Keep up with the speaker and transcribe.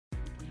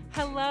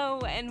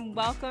Hello, and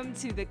welcome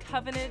to the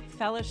Covenant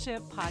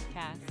Fellowship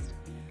Podcast.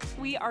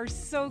 We are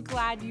so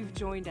glad you've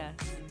joined us.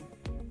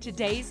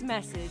 Today's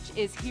message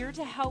is here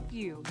to help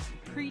you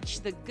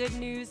preach the good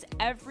news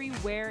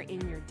everywhere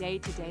in your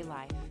day-to-day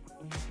life.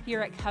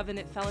 Here at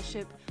Covenant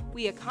Fellowship,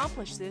 we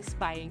accomplish this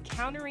by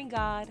encountering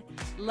God,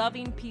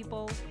 loving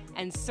people,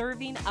 and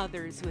serving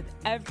others with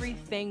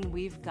everything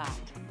we've got.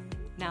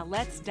 Now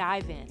let's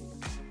dive in.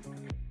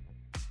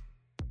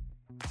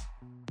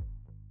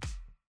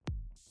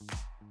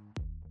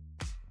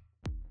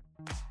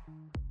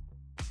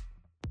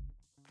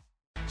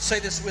 Say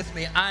this with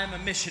me. I am a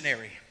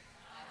missionary.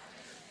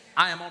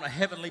 I am on a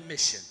heavenly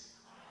mission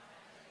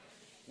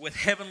with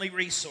heavenly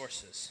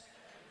resources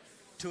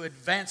to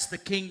advance the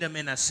kingdom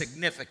in a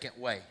significant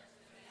way.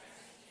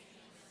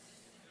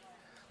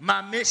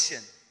 My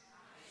mission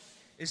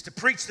is to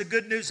preach the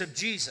good news of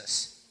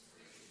Jesus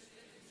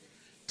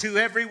to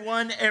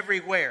everyone,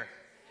 everywhere.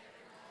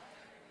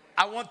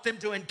 I want them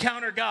to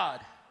encounter God,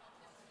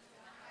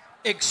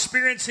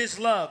 experience His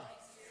love,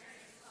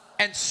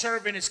 and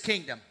serve in His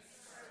kingdom.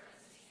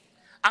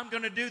 I'm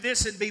going to do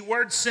this and be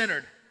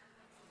word-centered,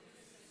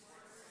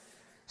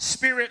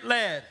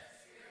 spirit-led,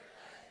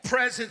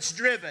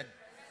 presence-driven,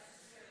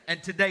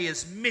 and today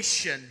is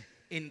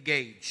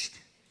mission-engaged.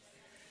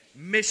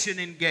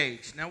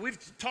 Mission-engaged. Now, we've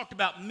talked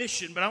about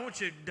mission, but I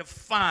want you to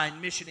define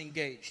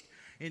mission-engaged.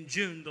 In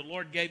June, the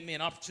Lord gave me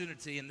an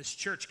opportunity, and this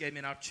church gave me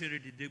an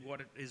opportunity to do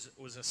what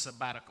was a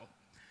sabbatical.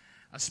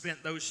 I spent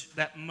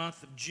that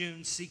month of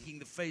June seeking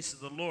the face of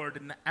the Lord,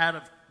 and out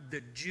of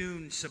the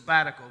June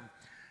sabbatical,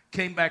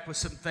 came back with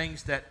some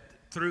things that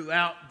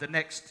throughout the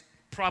next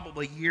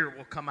probably year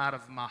will come out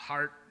of my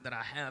heart that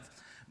I have.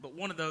 But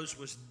one of those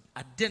was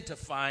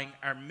identifying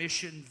our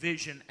mission,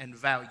 vision, and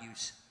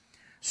values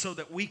so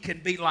that we can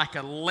be like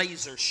a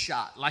laser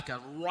shot, like a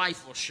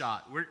rifle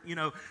shot. We're,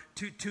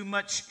 too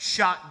much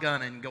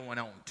shotgunning going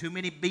on. Too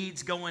many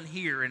beads going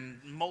here in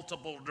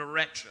multiple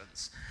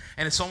directions.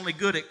 And it's only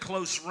good at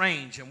close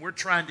range. And we're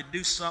trying to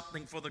do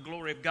something for the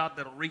glory of God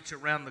that'll reach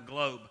around the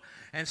globe.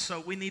 And so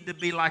we need to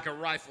be like a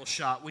rifle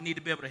shot. We need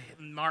to be able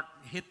to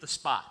hit the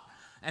spot.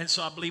 And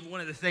so I believe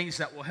one of the things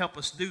that will help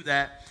us do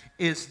that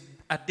is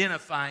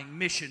identifying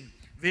mission,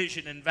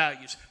 vision, and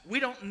values. We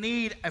don't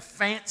need a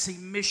fancy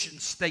mission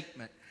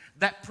statement.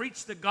 That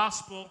preach the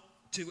gospel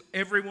to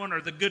everyone,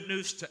 or the good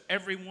news to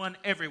everyone,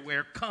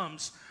 everywhere,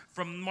 comes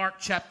from Mark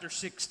chapter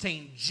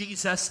 16.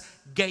 Jesus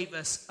gave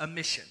us a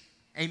mission.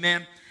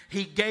 Amen.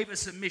 He gave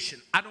us a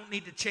mission. I don't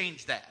need to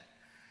change that.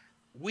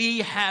 We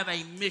have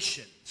a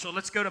mission. So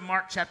let's go to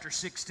Mark chapter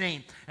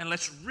 16 and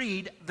let's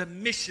read the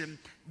mission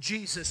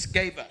Jesus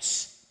gave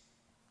us.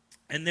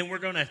 And then we're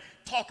going to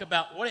talk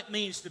about what it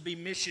means to be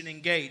mission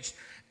engaged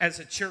as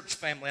a church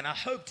family. And I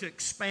hope to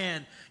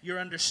expand your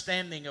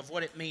understanding of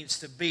what it means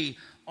to be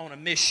on a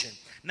mission.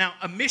 Now,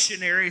 a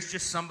missionary is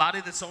just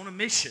somebody that's on a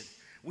mission.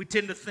 We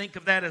tend to think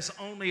of that as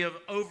only of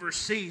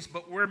overseas,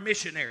 but we're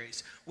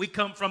missionaries. We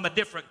come from a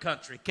different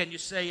country. Can you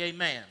say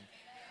amen?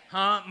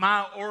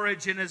 My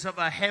origin is of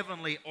a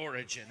heavenly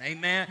origin,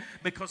 amen,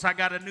 because I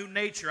got a new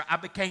nature. I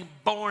became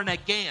born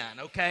again,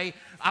 okay?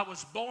 I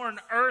was born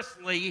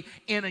earthly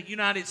in the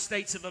United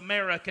States of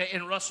America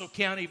in Russell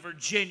County,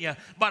 Virginia,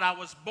 but I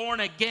was born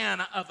again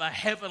of a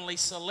heavenly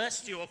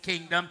celestial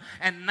kingdom,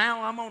 and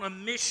now I'm on a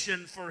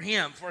mission for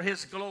Him, for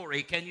His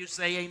glory. Can you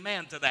say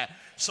amen to that?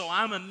 So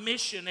I'm a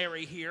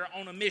missionary here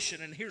on a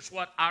mission, and here's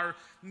what our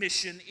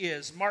mission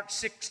is. Mark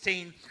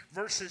 16,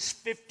 verses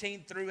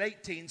 15 through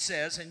 18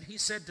 says, and He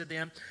said to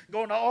them,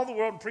 go into all the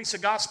world and preach the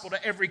gospel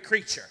to every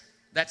creature.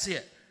 That's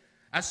it.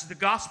 The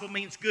gospel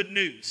means good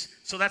news.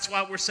 So that's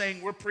why we're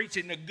saying we're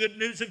preaching the good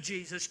news of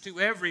Jesus to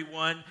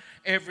everyone,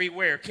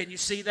 everywhere. Can you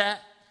see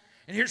that?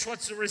 And here's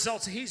what's the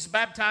results. He's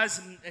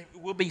baptized and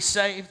will be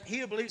saved. He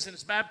who believes and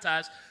is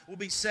baptized will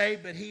be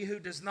saved, but he who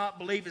does not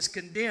believe is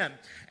condemned.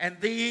 And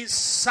these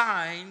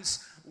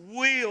signs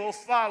will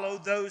follow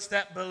those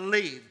that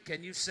believe.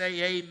 Can you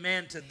say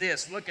amen to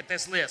this? Look at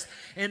this list.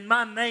 In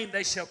my name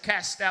they shall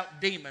cast out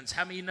demons.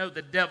 How many of you know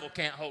the devil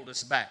can't hold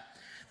us back?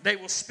 They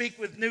will speak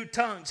with new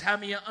tongues. How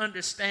many of you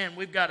understand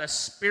we've got a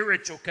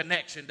spiritual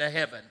connection to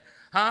heaven?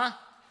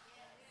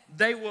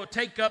 They will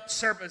take up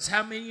serpents.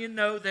 How many of you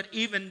know that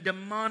even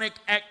demonic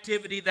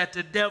activity that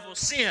the devil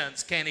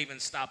sends can't even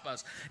stop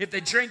us? If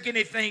they drink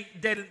anything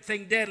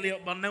deadly, it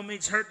will by no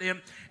means hurt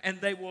them. And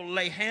they will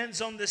lay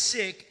hands on the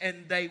sick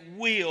and they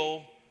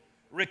will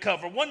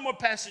recover. One more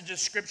passage of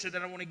scripture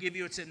that I want to give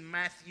you. It's in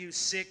Matthew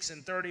 6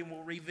 and 30. And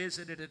we'll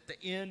revisit it at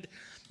the end.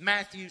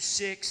 Matthew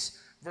 6,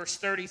 verse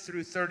 30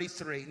 through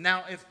 33.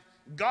 Now, if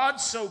God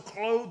so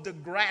clothed the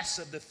grass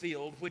of the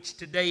field, which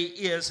today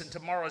is and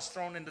tomorrow is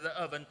thrown into the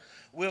oven,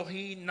 will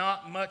He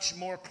not much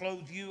more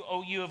clothe you,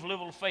 O you of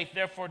little faith?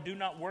 Therefore do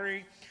not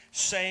worry,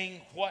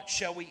 saying, what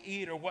shall we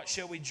eat, or what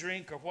shall we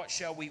drink, or what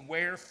shall we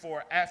wear?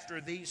 For after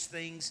these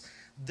things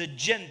the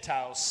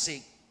Gentiles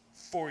seek.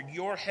 For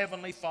your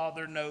heavenly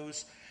Father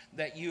knows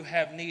that you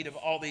have need of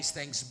all these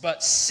things.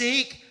 But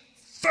seek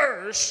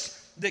first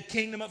the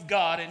kingdom of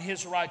God and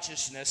His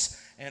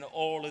righteousness, and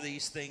all of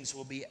these things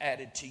will be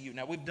added to you.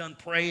 Now, we've done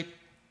prayed,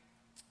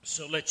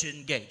 so let's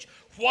engage.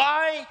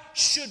 Why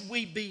should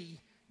we be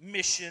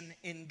mission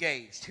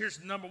engaged? Here's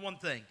the number one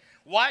thing.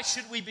 Why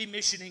should we be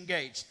mission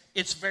engaged?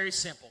 It's very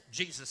simple.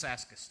 Jesus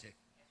asked us to.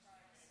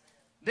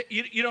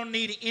 You don't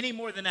need any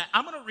more than that.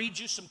 I'm going to read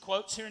you some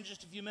quotes here in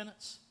just a few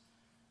minutes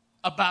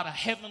about a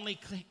heavenly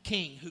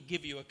king who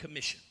give you a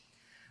commission.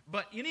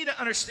 But you need to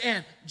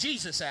understand,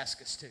 Jesus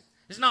asked us to.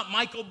 It's not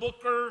Michael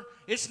Booker.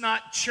 It's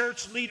not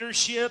church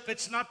leadership.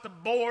 It's not the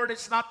board.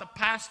 It's not the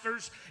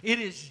pastors. It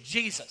is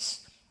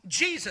Jesus.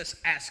 Jesus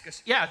asked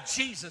us. Yeah,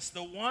 Jesus,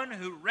 the one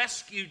who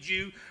rescued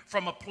you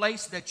from a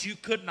place that you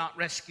could not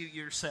rescue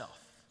yourself.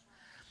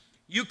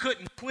 You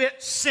couldn't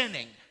quit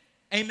sinning.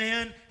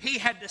 Amen. He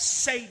had to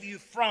save you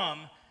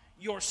from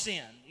your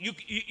sin.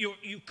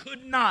 You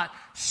could not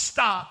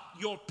stop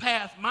your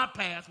path, my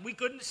path. We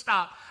couldn't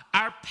stop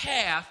our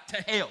path to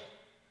hell.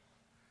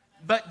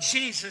 But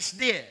Jesus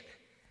did.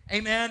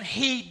 Amen.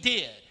 He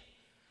did.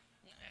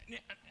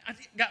 I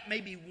got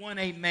maybe one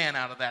amen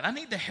out of that. I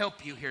need to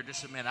help you here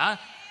just a minute.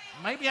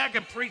 Maybe I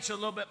can preach a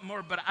little bit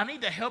more, but I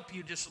need to help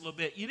you just a little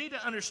bit. You need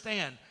to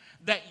understand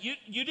that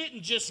you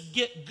didn't just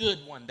get good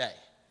one day.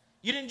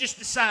 You didn't just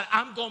decide,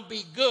 I'm going to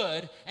be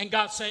good, and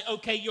God say,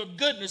 okay, your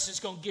goodness is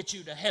going to get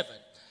you to heaven.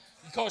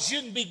 Because you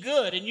can be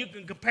good, and you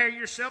can compare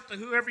yourself to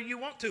whoever you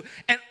want to.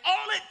 And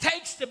all it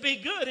takes to be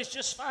good is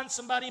just find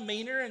somebody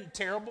meaner and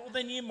terrible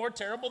than you, more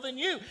terrible than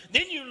you.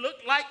 Then you look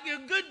like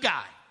you're a good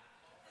guy.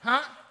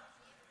 Huh?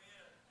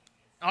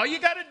 All you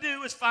got to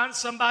do is find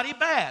somebody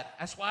bad.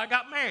 That's why I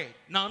got married.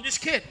 No, I'm just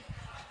kidding.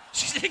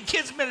 She's in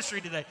kids ministry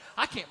today.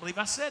 I can't believe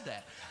I said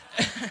that.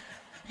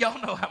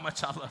 Y'all know how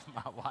much I love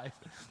my wife.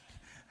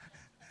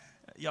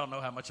 Y'all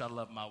know how much I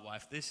love my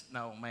wife.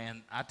 No,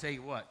 man, I tell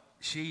you what,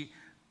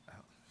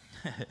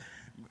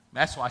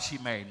 that's why she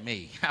married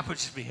me.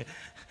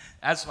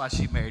 That's why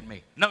she married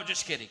me. No,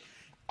 just kidding.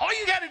 All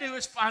you got to do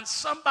is find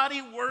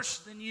somebody worse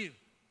than you.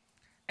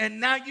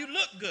 And now you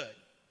look good.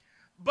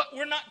 But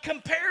we're not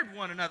compared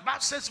one another. The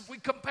Bible says if we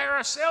compare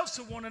ourselves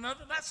to one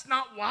another, that's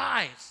not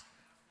wise.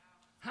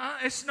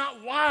 It's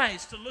not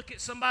wise to look at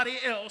somebody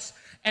else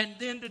and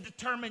then to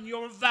determine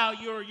your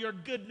value or your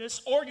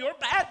goodness or your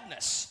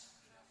badness.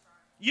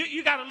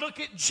 You got to look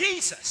at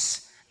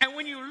Jesus. And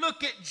when you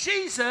look at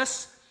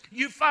Jesus,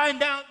 you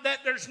find out that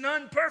there's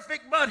none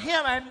perfect but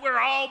him, and we're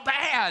all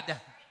bad.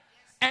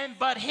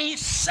 But he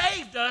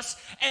saved us,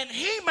 and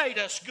he made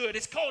us good.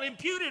 It's called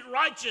imputed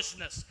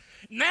righteousness.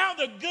 Now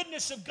the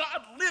goodness of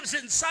God lives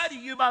inside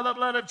of you by the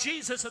blood of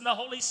Jesus and the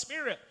Holy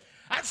Spirit.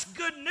 That's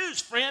good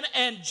news, friend.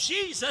 And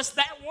Jesus,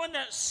 that one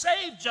that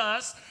saved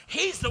us,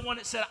 he's the one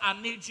that said, I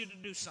need you to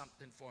do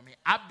something for me.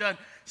 I've done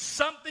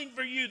something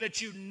for you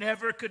that you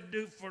never could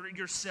do for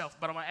yourself.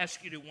 But I'm going to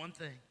ask you to do one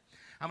thing.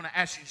 I'm going to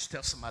ask you to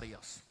tell somebody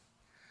else.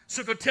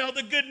 So go tell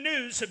the good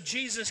news of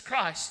Jesus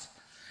Christ.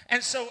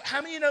 And so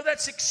how many of you know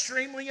that's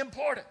extremely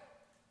important?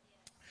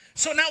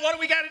 So now what do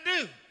we got to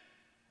do?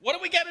 What do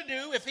we got to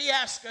do if he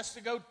asks us to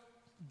go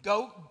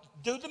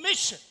do the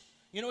mission?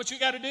 You know what you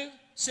got to do?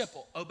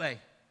 Simple. Obey.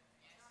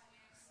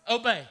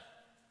 Obey.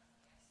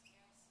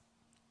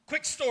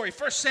 Quick story.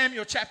 1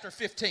 Samuel chapter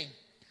 15.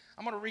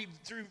 I'm going to read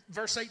through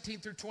verse 18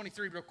 through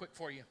 23 real quick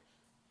for you.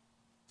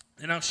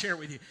 And I'll share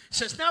with you. It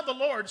says, now the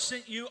Lord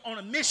sent you on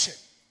a mission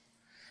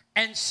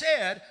and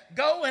said,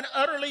 go and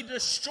utterly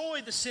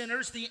destroy the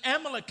sinners, the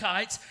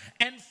Amalekites,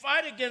 and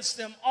fight against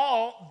them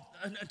all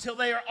until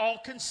they are all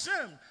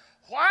consumed.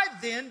 Why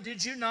then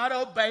did you not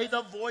obey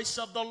the voice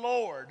of the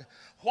Lord?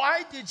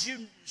 Why did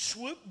you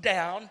swoop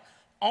down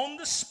on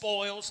the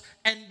spoils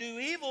and do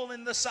evil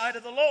in the sight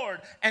of the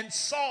Lord? And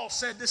Saul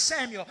said to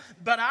Samuel,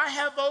 but I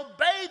have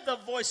obeyed the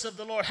voice of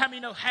the Lord. How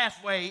many know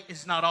halfway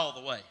is not all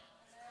the way?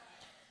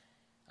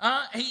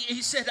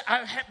 He said,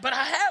 but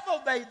I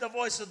have obeyed the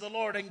voice of the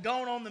Lord and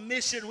gone on the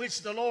mission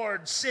which the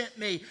Lord sent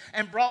me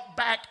and brought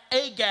back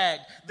Agag,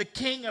 the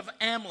king of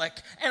Amalek.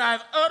 And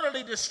I've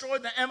utterly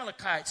destroyed the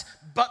Amalekites.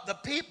 But the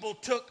people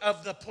took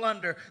of the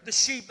plunder, the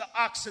sheep, the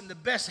oxen, the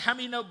best. How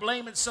many know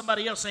blaming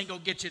somebody else ain't going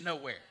to get you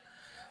nowhere?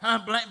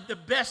 The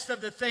best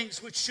of the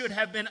things which should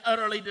have been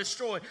utterly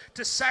destroyed.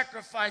 To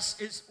sacrifice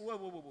is...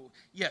 Whoa.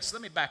 Yes,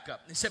 let me back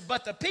up. He said,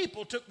 but the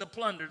people took the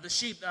plunder, the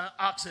sheep, the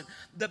oxen,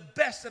 the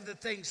best of the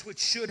things which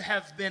should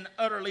have been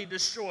utterly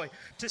destroyed.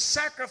 To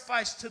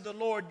sacrifice to the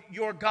Lord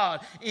your God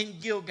in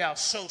Gilgal.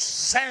 So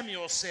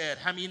Samuel said,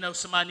 how many know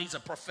somebody needs a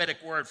prophetic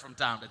word from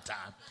time to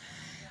time?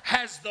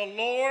 Has the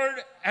Lord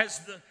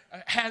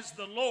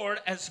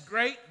as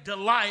great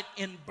delight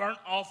in burnt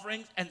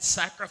offerings and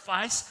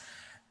sacrifice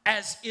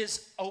as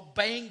is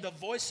obeying the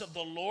voice of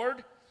the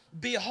Lord?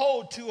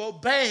 Behold, to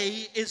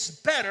obey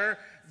is better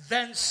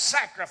than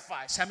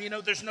sacrifice. How many know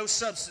there's no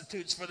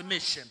substitutes for the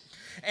mission?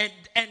 And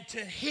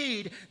to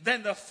heed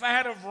than the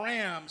fat of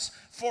rams.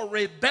 For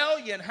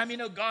rebellion, how many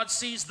know God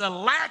sees the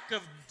lack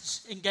of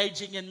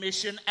engaging in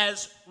mission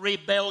as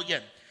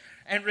rebellion?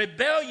 And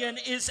rebellion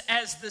is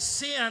as the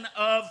sin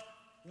of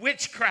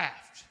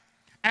witchcraft.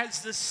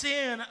 As the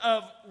sin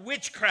of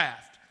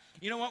witchcraft.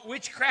 You know what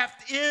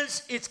witchcraft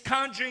is? It's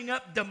conjuring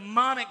up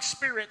demonic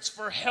spirits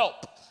for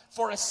help,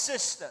 for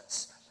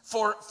assistance,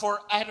 for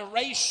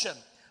adoration,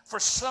 for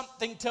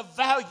something to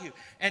value.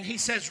 And he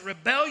says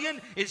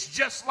rebellion is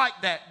just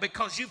like that,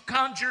 because you've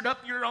conjured up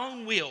your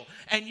own will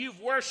and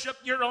you've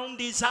worshiped your own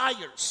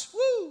desires.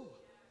 Woo!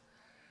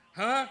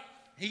 Huh?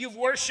 You've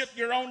worshiped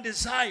your own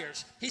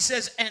desires. He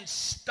says, and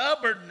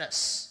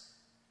stubbornness.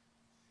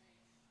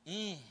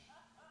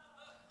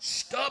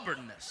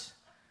 Stubbornness.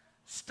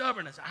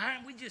 Stubbornness.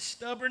 Aren't we just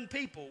stubborn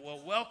people?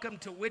 Well, welcome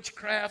to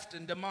witchcraft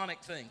and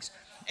demonic things.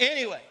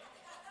 Anyway,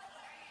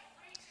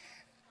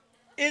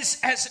 is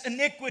as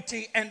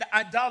iniquity and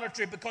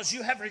idolatry, because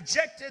you have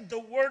rejected the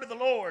word of the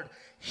Lord.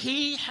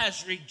 He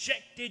has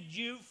rejected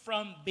you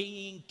from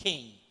being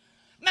king.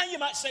 Now you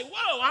might say,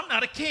 whoa, I'm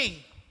not a king.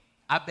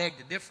 I beg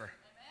to differ.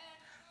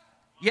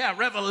 Yeah,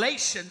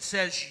 Revelation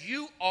says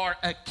you are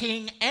a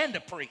king and a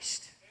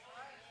priest.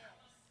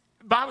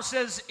 The Bible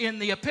says in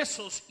the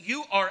epistles,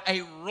 you are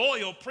a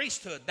royal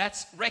priesthood.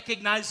 That's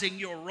recognizing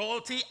your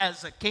royalty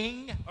as a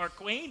king or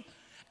queen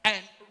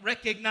and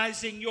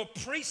recognizing your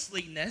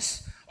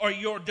priestliness or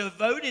your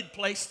devoted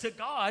place to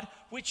God,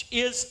 which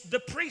is the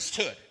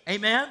priesthood.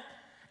 Amen?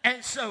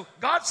 And so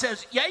God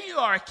says, yeah, you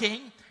are a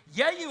king.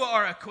 Yeah, you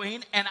are a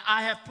queen, and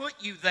I have put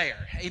you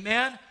there.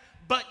 Amen?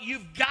 But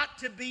you've got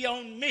to be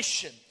on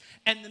mission.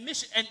 And the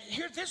mission, and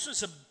here, this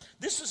was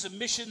a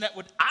mission that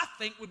I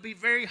think would be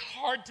very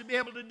hard to be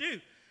able to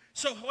do.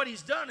 So what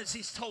he's done is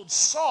he's told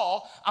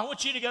Saul, I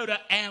want you to go to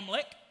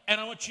Amalek,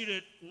 and I want you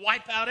to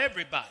wipe out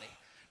everybody.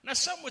 Now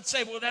some would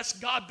say, well, that's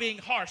God being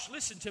harsh.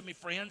 Listen to me,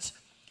 friends.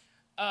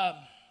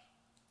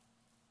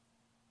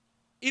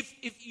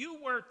 If you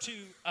were to,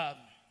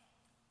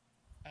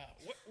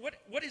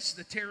 what is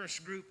the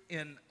terrorist group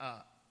in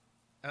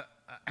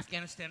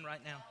Afghanistan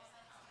right now?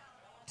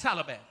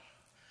 Taliban.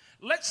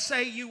 Let's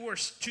say you were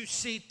to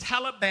see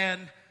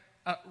Taliban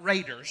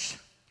raiders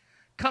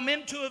come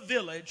into a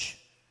village,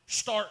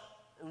 start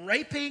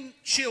raping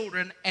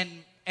children and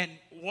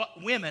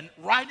women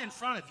right in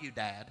front of you,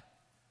 Dad,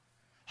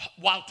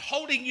 while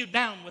holding you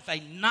down with a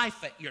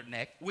knife at your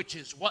neck, which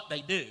is what they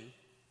do.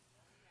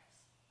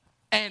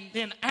 And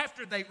then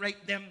after they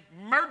rape them,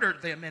 murder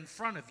them in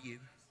front of you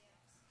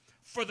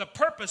for the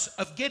purpose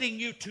of getting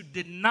you to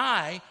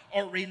deny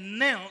or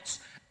renounce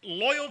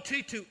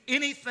loyalty to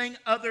anything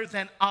other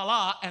than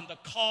Allah and the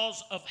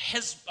cause of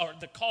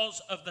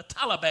the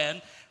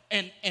Taliban,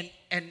 and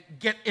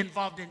get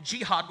involved in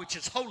jihad, which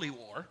is holy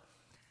war.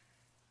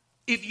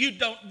 If you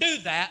don't do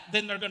that,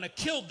 then they're going to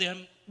kill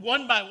them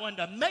one by one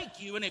to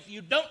make you, and if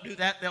you don't do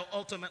that, they'll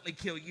ultimately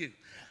kill you.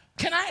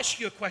 Can I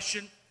ask you a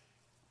question?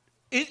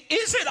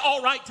 Is it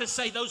all right to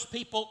say those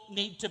people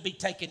need to be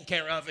taken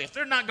care of? If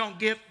they're not going to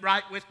get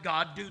right with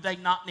God, do they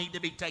not need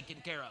to be taken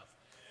care of?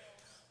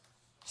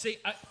 See,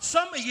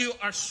 some of you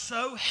are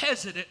so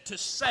hesitant to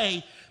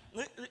say,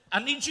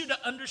 I need you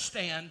to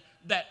understand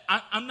that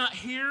I'm not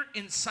here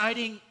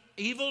inciting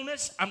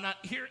evilness. I'm not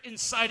here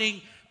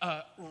inciting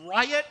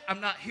riot.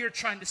 I'm not here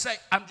trying to say,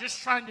 I'm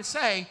just trying to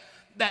say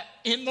that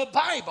in the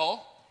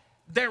Bible,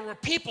 there were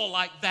people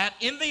like that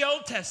in the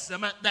Old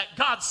Testament that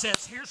God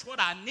says, here's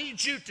what I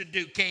need you to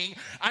do, King.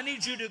 I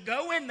need you to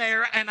go in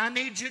there and I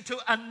need you to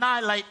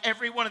annihilate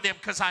every one of them,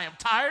 because I am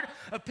tired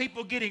of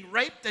people getting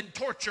raped and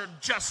tortured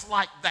just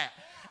like that.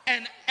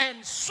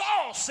 And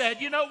Saul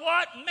said, you know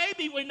what?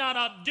 Maybe we not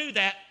ought to do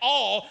that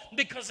all,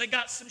 because they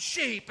got some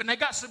sheep and they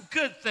got some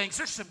good things.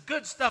 There's some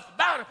good stuff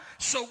about them,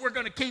 so we're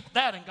going to keep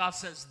that. And God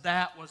says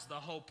that was the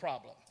whole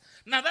problem.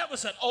 Now, that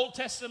was an Old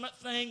Testament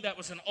thing. That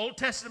was an Old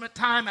Testament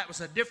time. That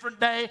was a different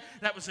day.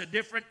 That was a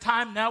different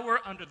time. Now we're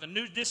under the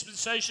new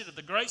dispensation of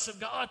the grace of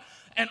God.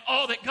 And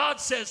all that God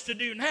says to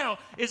do now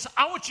is,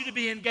 I want you to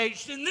be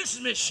engaged in this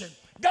mission.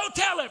 Go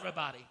tell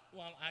everybody.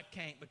 Well, I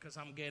can't because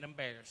I'm getting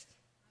embarrassed.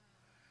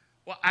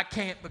 Well, I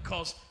can't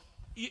because,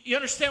 you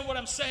understand what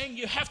I'm saying?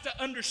 You have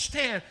to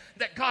understand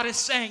that God is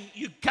saying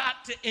you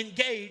got to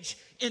engage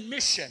in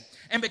mission.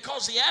 And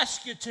because he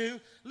asks you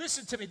to,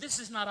 listen to me, this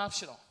is not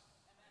optional.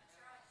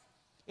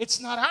 It's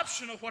not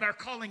optional what our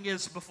calling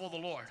is before the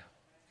Lord.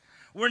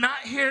 We're not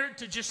here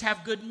to just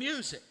have good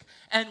music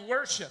and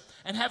worship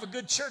and have a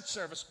good church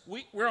service.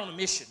 We're on a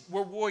mission.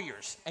 We're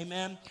warriors.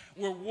 Amen.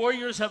 We're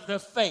warriors of the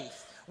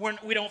faith.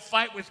 We don't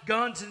fight with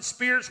guns and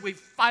spears. We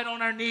fight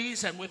on our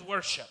knees and with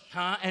worship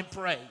and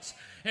praise.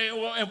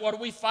 And what are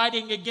we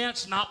fighting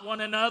against? Not one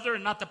another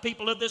and not the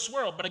people of this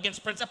world, but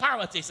against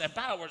principalities and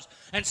powers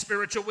and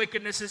spiritual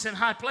wickednesses in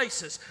high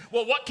places.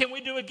 Well, what can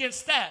we do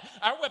against that?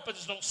 Our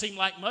weapons don't seem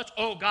like much.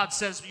 Oh, God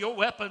says your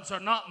weapons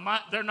are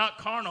they're not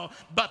carnal,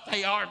 but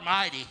they are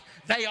mighty.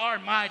 They are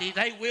mighty.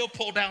 They will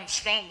pull down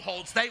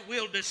strongholds. They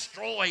will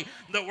destroy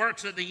the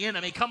works of the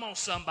enemy. Come on,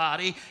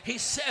 somebody. He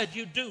said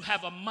you do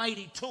have a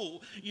mighty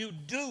tool. You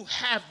do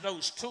have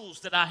those tools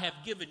that I have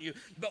given you.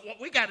 But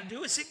what we got to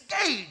do is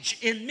engage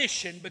in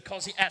mission,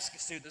 because he asks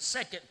us to. The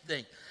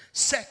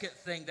second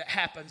thing that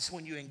happens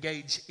when you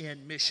engage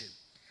in mission,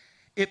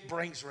 it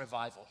brings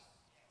revival.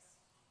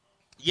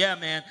 Yeah,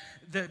 man,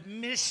 the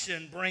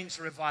mission brings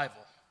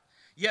revival.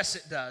 Yes,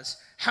 it does.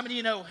 How many of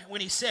you know when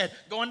he said,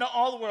 go into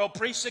all the world,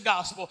 preach the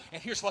gospel,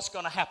 and here's what's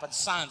going to happen.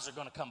 Signs are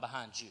going to come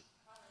behind you.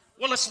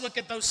 Well, let's look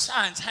at those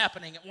signs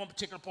happening at one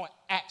particular point.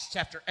 Acts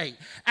chapter 8.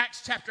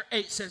 Acts chapter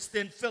 8 says,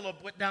 then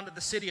Philip went down to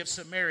the city of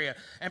Samaria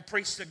and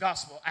preached the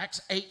gospel. Acts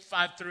 8,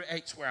 5 through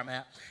 8 is where I'm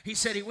at. He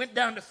said he went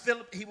down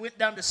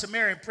to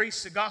Samaria and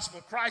preached the gospel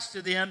of Christ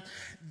to them.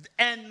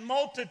 And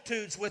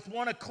multitudes with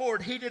one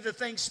accord heeded the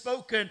things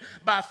spoken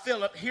by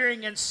Philip,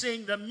 hearing and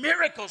seeing the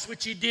miracles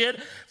which he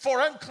did.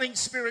 For unclean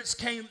spirits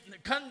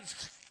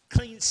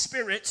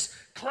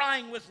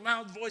crying with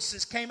loud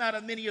voices came out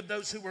of many of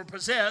those who were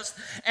possessed,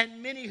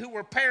 and many who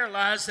were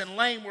paralyzed and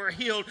lame were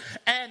healed,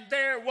 and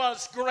there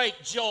was great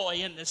joy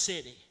in the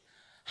city.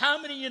 How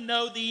many of you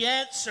know the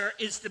answer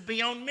is to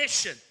be on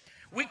mission?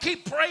 We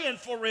keep praying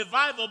for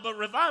revival, but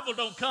revival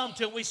don't come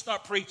till we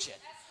start preaching.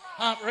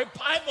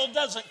 Revival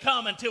doesn't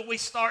come until we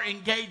start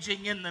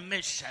engaging in the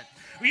mission.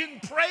 You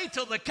can pray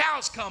till the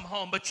cows come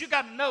home, but you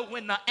got to know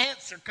when the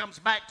answer comes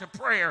back to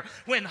prayer,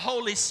 when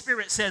Holy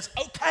Spirit says,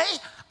 okay,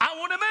 I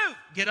want to move.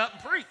 Get up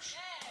and preach.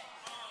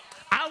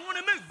 I want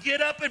to move.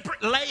 Get up and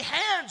lay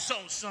hands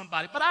on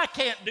somebody. But I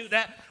can't do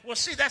that. Well,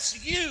 see,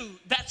 that's you.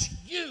 That's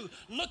you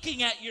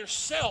looking at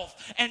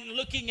yourself and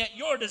looking at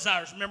your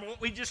desires. Remember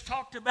what we just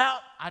talked about?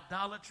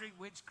 Idolatry,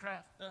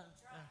 witchcraft.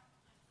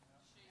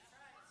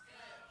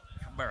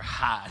 Better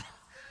hide.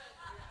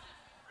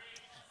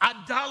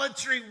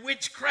 Idolatry,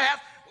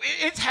 witchcraft.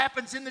 It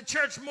happens in the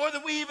church more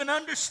than we even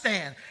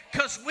understand,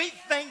 because we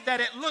think that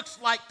it looks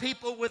like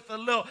people with a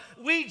little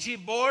Ouija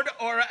board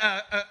or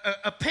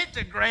a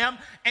pentagram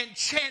and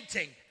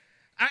chanting.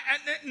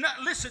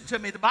 Listen to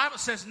me. The Bible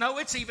says, no,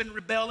 it's even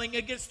rebelling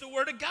against the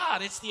word of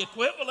God. It's the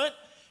equivalent.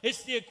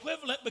 It's the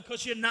equivalent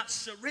because you're not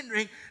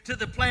surrendering to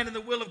the plan and the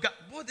will of God.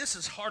 Boy, this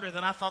is harder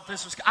than I thought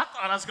this was. I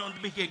thought I was going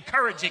to be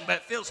encouraging, but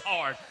it feels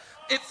hard.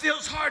 It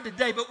feels hard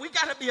today, but we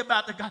got to be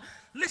about the God.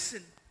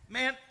 Listen.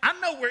 Man, I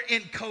know we're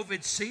in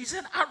COVID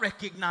season. I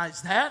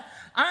recognize that.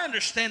 I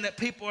understand that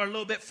people are a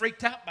little bit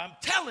freaked out, but I'm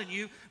telling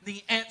you,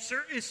 the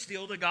answer is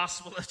still the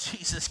gospel of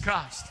Jesus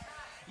Christ.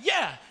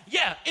 Yeah.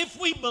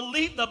 If we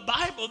believe the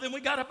Bible, then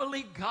we got to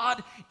believe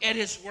God at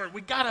His Word.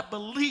 We got to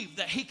believe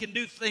that He can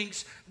do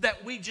things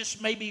that we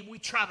just maybe we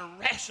try to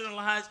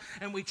rationalize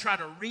and we try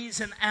to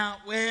reason out.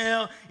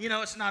 Well,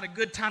 it's not a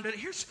good time to.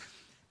 Here's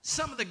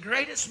some of the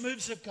greatest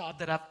moves of God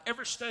that I've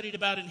ever studied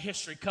about in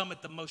history come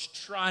at the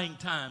most trying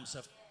times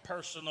of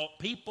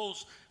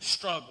people's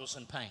struggles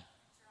and pain.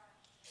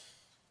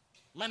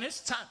 Man, it's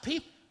time.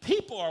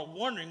 People are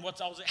wondering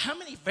how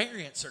many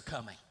variants are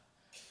coming?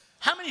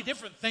 How many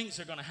different things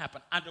are going to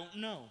happen? I don't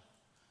know.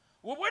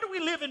 Well, where do we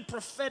live in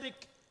prophetic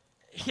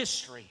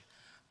history?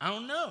 I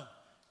don't know.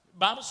 The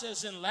Bible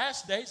says in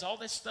last days all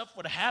this stuff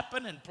would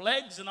happen and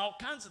plagues and all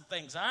kinds of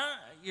things. I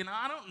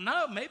don't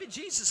know. Maybe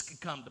Jesus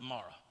could come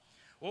tomorrow.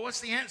 Well,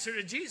 what's the answer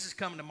to Jesus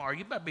coming tomorrow?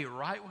 You better be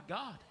right with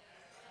God.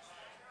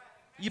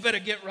 You better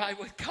get right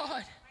with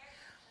God.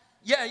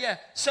 Yeah.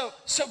 So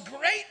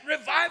great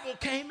revival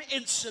came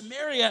in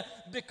Samaria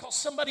because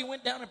somebody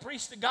went down and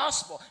preached the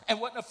gospel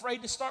and wasn't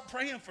afraid to start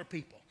praying for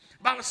people.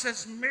 The Bible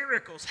says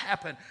miracles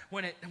happen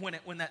when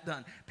that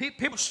done.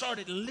 People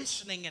started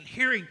listening and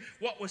hearing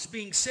what was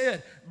being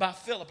said by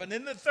Philip. And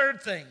then the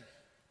third thing.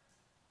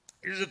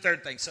 Here's the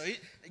third thing. So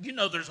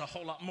there's a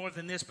whole lot more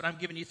than this, but I'm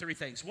giving you three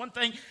things. One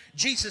thing,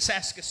 Jesus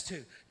asked us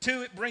to.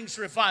 2, it brings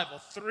revival.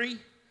 3,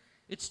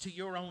 it's to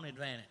your own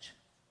advantage.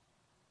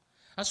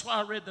 That's why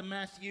I read the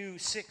Matthew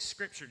 6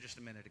 scripture just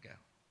a minute ago.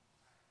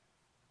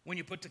 When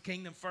you put the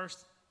kingdom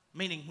first,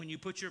 meaning when you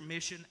put your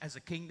mission as a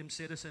kingdom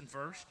citizen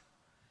first,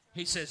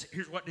 he says,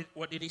 here's what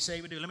did he say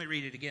he would do? Let me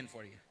read it again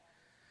for you.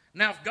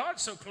 Now, if God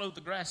so clothed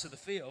the grass of the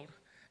field,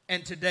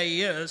 and today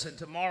is, and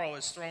tomorrow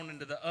is thrown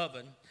into the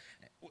oven,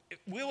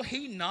 will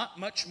he not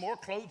much more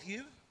clothe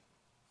you,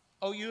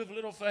 O you of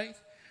little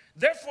faith?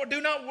 Therefore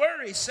do not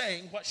worry,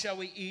 saying, what shall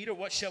we eat, or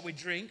what shall we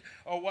drink,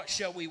 or what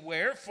shall we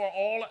wear? For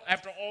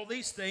after all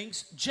these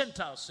things,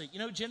 Gentiles seek. You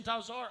know who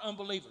Gentiles are?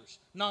 Unbelievers,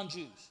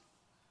 non-Jews.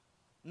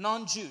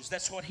 Non-Jews,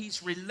 that's what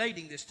he's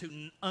relating this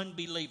to,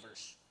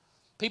 unbelievers.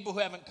 People who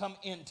haven't come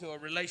into a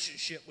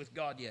relationship with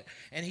God yet.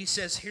 And he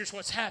says, here's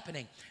what's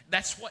happening.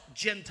 That's what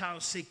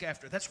Gentiles seek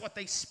after. That's what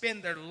they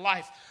spend their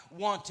life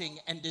wanting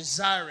and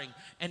desiring.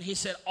 And he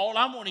said, all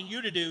I'm wanting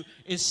you to do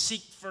is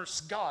seek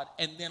first God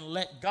and then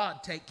let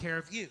God take care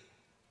of you.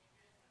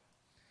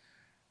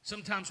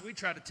 Sometimes we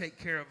try to take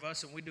care of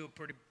us and we do a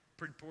pretty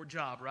poor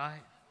job,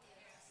 right?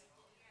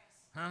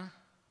 Huh?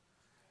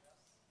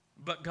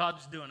 But God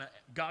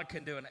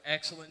can do an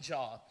excellent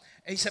job.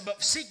 And he said,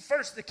 but seek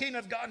first the kingdom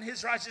of God and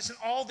his righteousness, and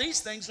all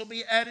these things will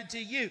be added to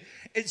you.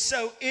 And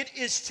so it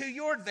is to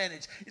your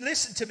advantage.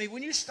 Listen to me.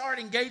 When you start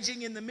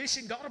engaging in the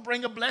mission, God will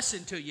bring a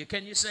blessing to you.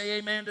 Can you say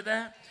amen to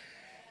that?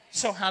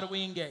 So how do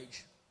we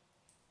engage?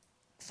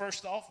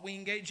 First off, we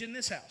engage in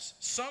this house.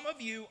 Some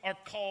of you are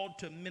called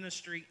to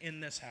ministry in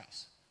this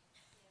house.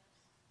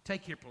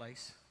 Take your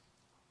place.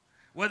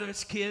 Whether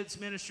it's kids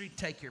ministry,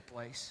 take your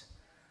place.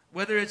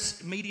 Whether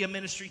it's media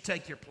ministry,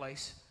 take your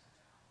place.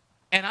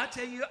 And I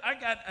tell you, I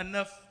got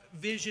enough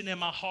vision in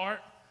my heart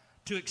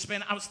to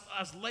expand. I was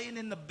laying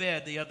in the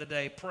bed the other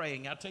day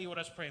praying. I'll tell you what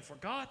I was praying for.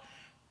 God,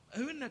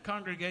 who in the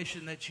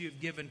congregation that you've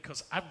given,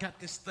 because I've got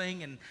this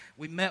thing, and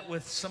we met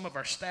with some of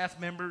our staff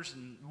members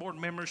and board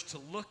members to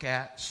look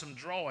at some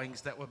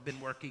drawings that we've been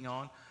working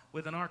on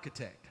with an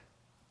architect.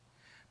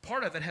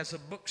 Part of it has a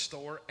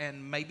bookstore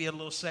and maybe a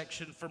little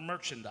section for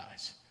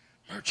merchandise.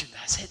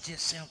 Merchandise, that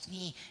just sounds,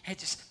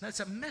 that's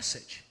a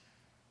message.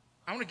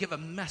 I want to give a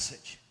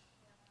message.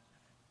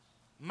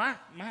 My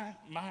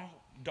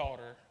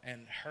daughter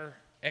and her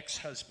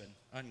ex-husband,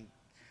 I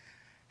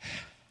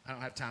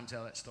don't have time to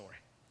tell that story,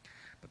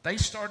 but they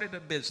started a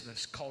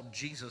business called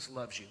Jesus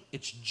Loves You.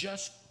 It's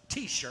just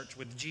T-shirts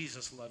with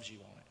Jesus Loves You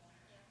on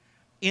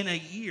it. In a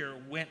year,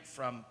 went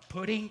from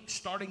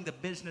starting the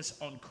business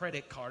on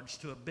credit cards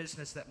to a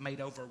business that made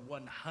over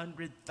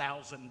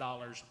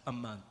 $100,000 a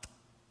month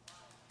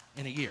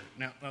in a year.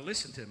 Now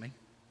listen to me.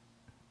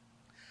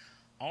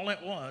 All it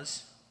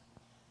was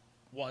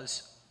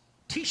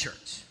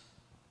T-shirts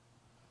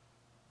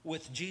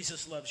with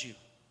Jesus Loves You,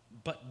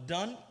 but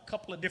done a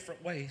couple of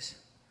different ways.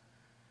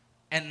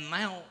 And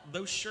now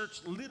those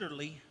shirts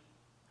literally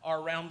are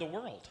around the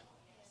world.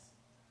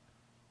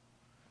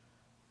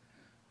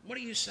 What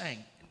are you saying?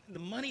 The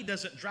money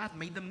doesn't drive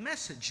me, the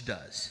message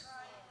does.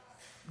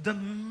 The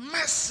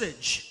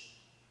message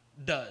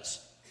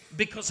does.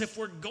 Because if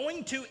we're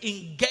going to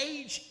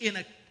engage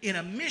in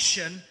a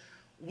mission,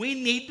 we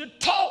need to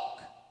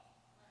talk.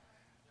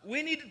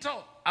 We need to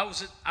talk. I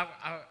was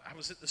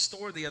at the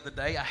store the other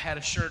day. I had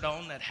a shirt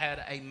on that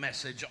had a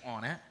message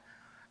on it.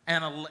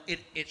 And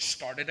it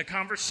started a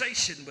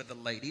conversation with a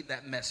lady.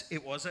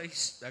 It was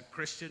a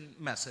Christian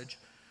message.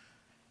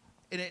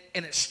 And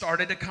it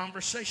started a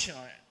conversation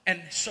on it. And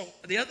so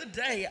the other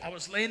day, I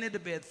was laying in the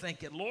bed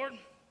thinking, Lord,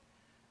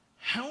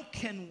 how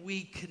can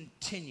we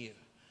continue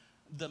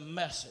the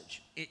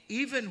message?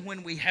 Even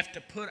when we have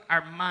to put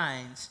our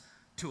minds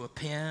to a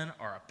pen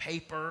or a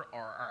paper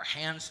or our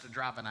hands to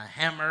driving a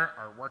hammer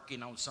or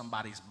working on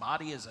somebody's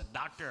body as a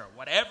doctor or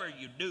whatever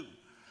you do,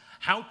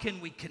 how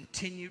can we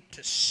continue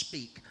to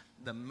speak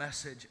the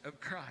message of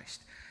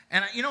Christ?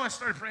 And I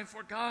started praying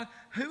for God,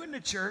 who in the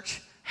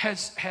church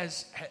has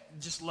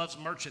just loves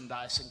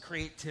merchandise and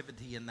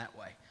creativity in that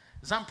way?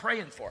 Because I'm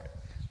praying for it.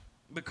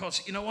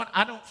 Because you know what?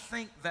 I don't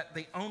think that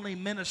the only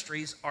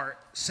ministries are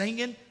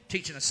singing,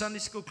 teaching a Sunday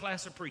school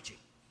class, or preaching.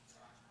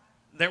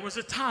 There was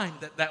a time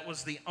that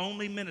was the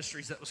only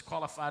ministries that was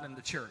qualified in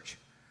the church.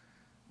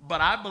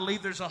 But I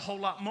believe there's a whole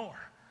lot more.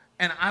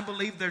 And I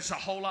believe there's a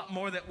whole lot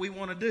more that we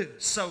want to do.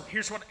 So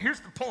here's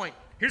the point.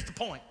 Here's the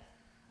point.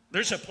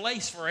 There's a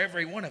place for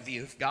every one of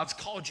you if God's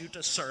called you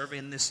to serve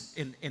in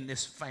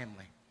this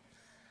family.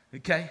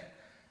 Okay?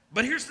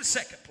 But here's the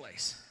second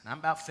place. And I'm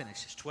about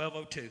finished. It's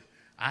 12:02.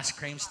 Ice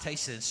cream's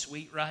tasting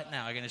sweet right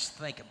now. I can just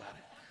think about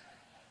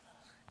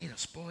it. It'll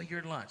spoil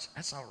your lunch.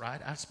 That's all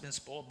right. I've been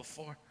spoiled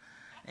before.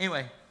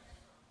 Anyway,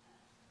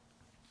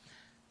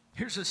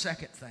 here's the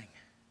second thing.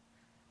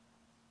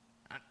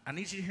 I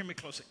need you to hear me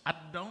closely. I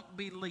don't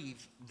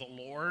believe the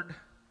Lord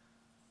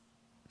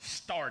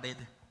started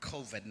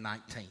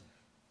COVID-19.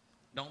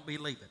 Don't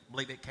believe it.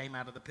 Believe it came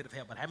out of the pit of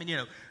hell. But how many of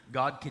you know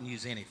God can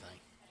use anything?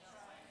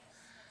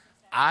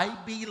 I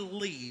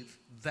believe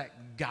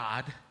that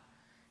God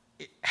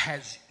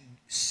has,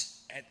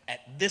 at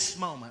this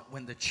moment,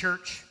 when the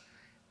church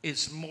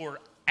is more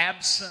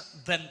absent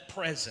than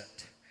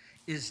present,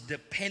 is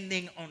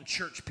depending on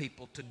church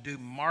people to do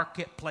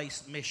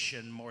marketplace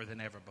mission more than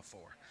ever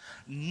before.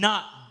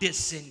 Not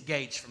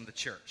disengaged from the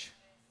church.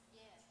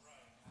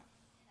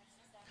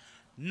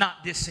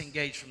 Not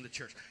disengaged from the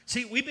church.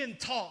 See, we've been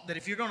taught that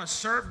if you're going to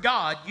serve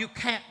God, you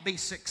can't be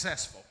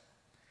successful.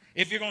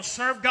 If you're going to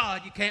serve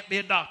God, you can't be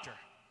a doctor.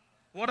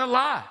 What a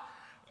lie.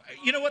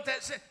 You know what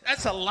that's?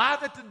 That's a lie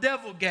that the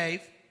devil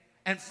gave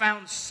and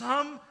found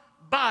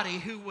somebody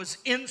who was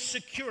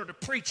insecure to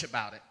preach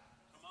about it.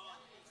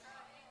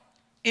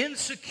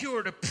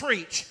 Insecure to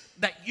preach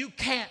that you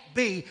can't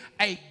be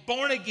a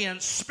born-again,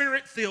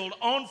 spirit-filled,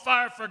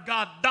 on-fire for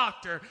God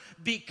doctor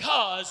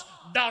because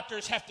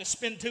doctors have to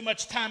spend too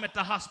much time at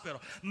the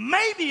hospital.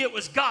 Maybe it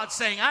was God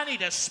saying, I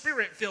need a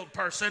spirit-filled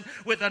person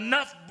with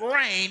enough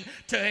brain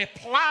to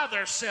apply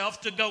themselves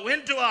to go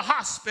into a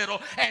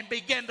hospital and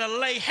begin to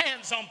lay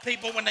hands on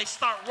people when they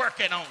start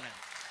working on them.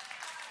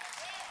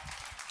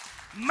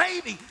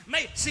 Maybe.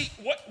 See,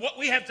 what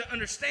we have to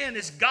understand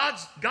is God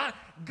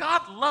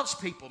loves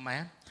people,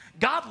 man.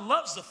 God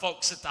loves the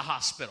folks at the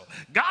hospital.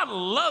 God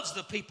loves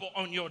the people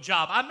on your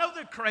job. I know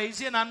they're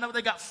crazy, and I know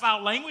they got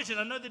foul language, and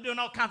I know they're doing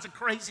all kinds of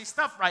crazy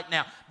stuff right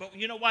now. But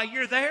you know why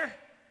you're there?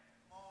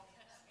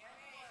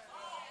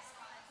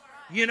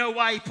 You know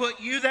why he put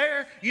you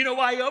there? You know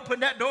why he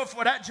opened that door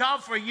for that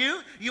job for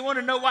you? You want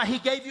to know why he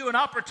gave you an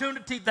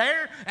opportunity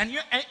there? And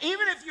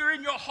even if you're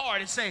in your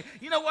heart and say,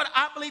 you know what,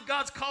 I believe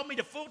God's called me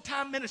to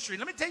full-time ministry.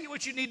 Let me tell you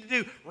what you need to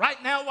do.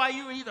 Right now, while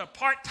you're either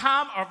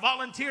part-time or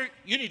volunteer,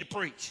 you need to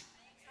preach.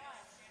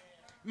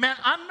 Man,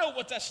 I know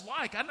what that's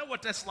like. I know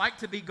what that's like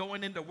to be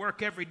going into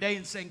work every day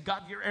and saying,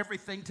 God, you're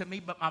everything to me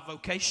but my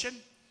vocation.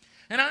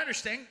 And I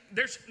understand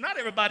not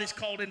everybody's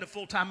called into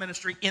full-time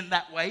ministry in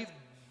that way,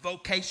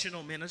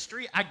 vocational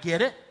ministry. I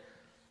get it.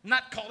 I'm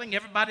not calling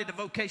everybody to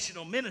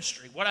vocational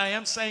ministry. What I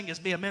am saying is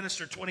be a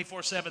minister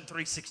 24/7,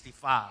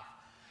 365.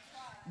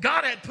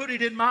 God had put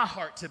it in my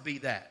heart to be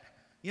that.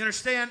 You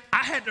understand?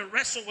 I had to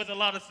wrestle with a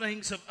lot of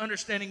things of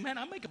understanding, man,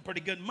 I'm making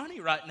pretty good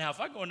money right now. If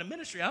I go into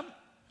ministry,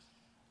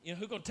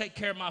 who's going to take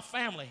care of my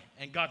family?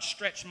 And God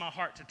stretched my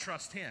heart to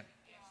trust him.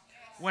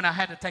 When I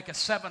had to take a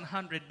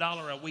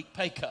 $700 a week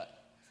pay cut,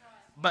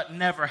 but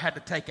never had to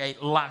take a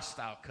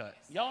lifestyle cut.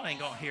 Y'all ain't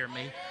going to hear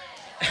me.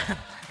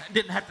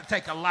 Didn't have to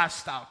take a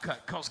lifestyle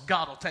cut because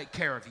God will take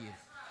care of you.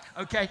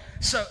 Okay?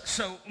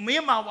 So me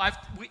and my wife,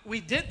 we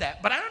did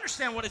that. But I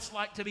understand what it's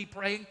like to be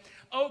praying,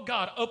 oh,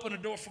 God, open a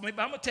door for me.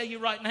 But I'm going to tell you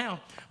right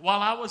now,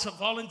 while I was a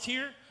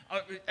volunteer,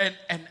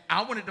 and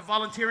I wanted to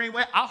volunteer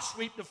anyway, I'll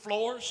sweep the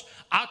floors,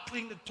 I'll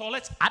clean the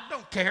toilets. I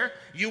don't care.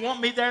 You want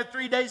me there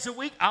 3 days a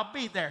week? I'll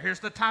be there. Here's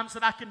the times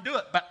that I can do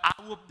it, but I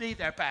will be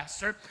there,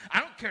 Pastor.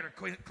 I don't care to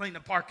clean the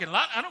parking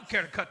lot. I don't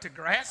care to cut the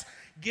grass.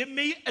 Give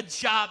me a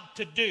job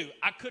to do.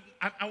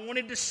 I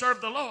wanted to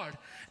serve the Lord.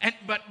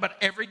 But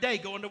every day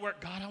going to work,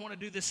 God, I want to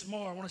do this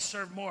more. I want to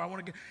serve more.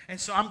 And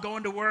so I'm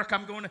going to work.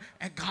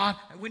 And God,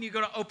 when are you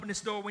going to open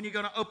this door? When are you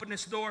going to open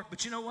this door?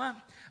 But you know what?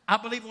 I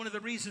believe one of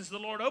the reasons the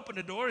Lord opened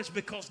the door is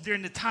because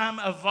during the time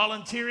of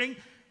volunteering,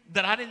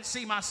 that I didn't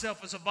see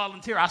myself as a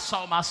volunteer. I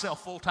saw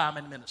myself full-time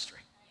in ministry.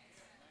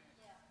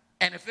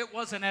 And if it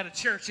wasn't at a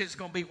church, it's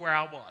going to be where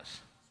I was.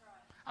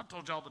 I've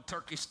told you all the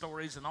turkey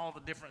stories and all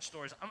the different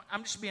stories.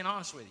 I'm just being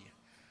honest with you.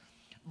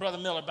 Brother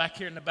Miller back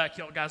here in the back,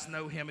 y'all guys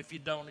know him. If you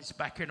don't, he's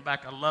back here in the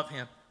back. I love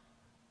him.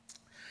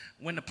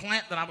 When the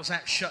plant that I was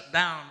at shut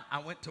down, I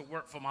went to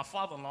work for my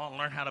father-in-law and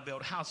learned how to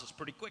build houses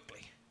pretty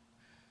quickly.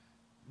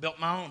 Built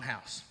my own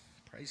house.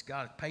 Praise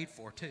God, paid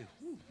for too.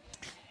 Woo.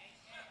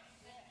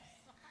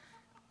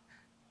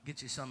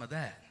 Get you some of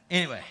that.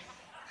 Anyway,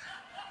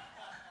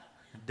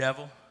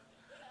 devil.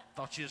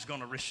 Thought you was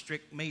going to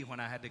restrict me when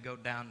I had to go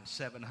down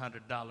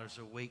 $700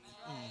 a week.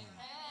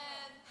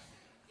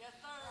 Yes,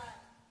 sir.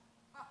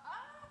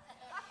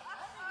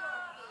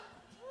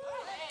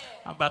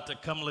 I'm about to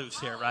come loose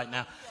here right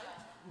now.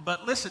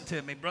 But listen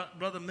to me,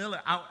 Brother Miller.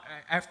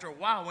 After a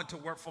while, I went to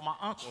work for my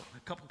uncle. A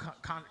couple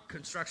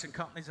construction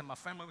companies and my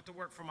family went to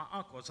work for my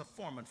uncle as a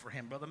foreman for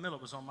him. Brother Miller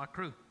was on my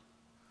crew.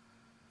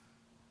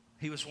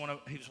 He was one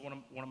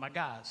of my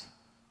guys.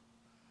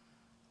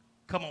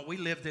 Come on, we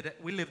lived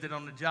it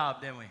on the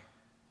job, didn't we?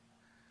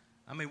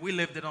 I mean, we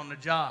lived it on the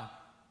job.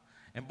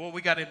 And boy,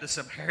 we got into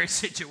some hairy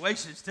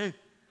situations too.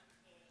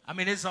 I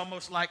mean, it's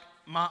almost like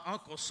my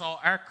uncle saw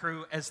our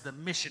crew as the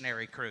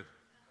missionary crew.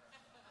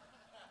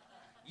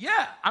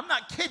 Yeah, I'm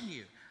not kidding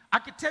you. I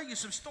could tell you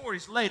some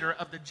stories later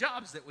of the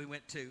jobs that we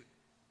went to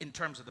in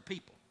terms of the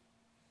people.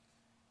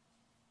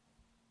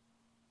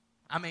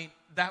 I mean,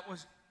 that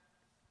was,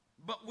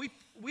 but we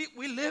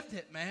lived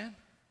it, man.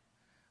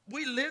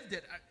 We lived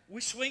it.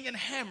 We're swinging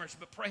hammers,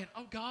 but praying,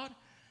 oh, God,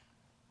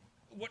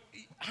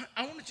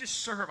 I want to just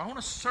serve. I want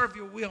to serve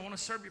your will. I want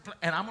to serve your plan,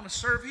 and I'm going to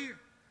serve here.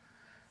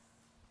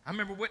 I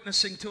remember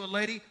witnessing to a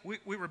lady.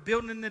 We were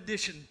building an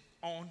addition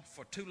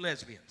for 2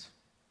 lesbians.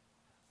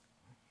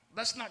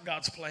 That's not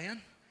God's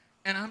plan.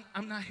 And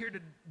I'm not here to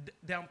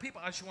down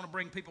people. I just want to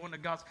bring people into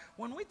God's.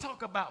 When we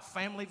talk about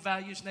family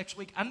values next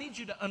week, I need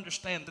you to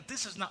understand that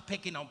this is not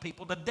picking on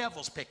people. The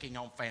devil's picking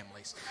on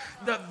families.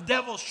 The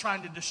devil's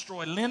trying to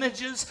destroy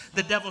lineages.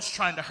 The devil's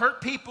trying to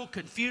hurt people,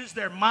 confuse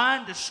their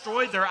mind,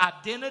 destroy their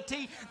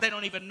identity. They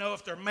don't even know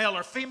if they're male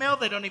or female.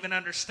 They don't even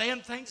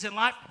understand things in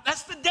life.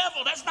 That's the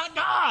devil. That's not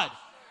God.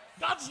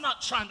 God's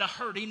not trying to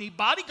hurt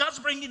anybody. God's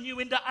bringing you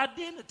into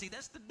identity.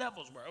 That's the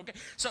devil's word, okay?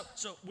 So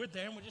we're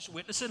there and we're just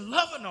witnessing,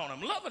 loving on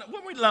them.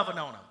 What are we loving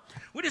on them?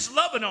 We're just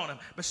loving on them,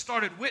 but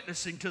started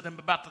witnessing to them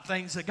about the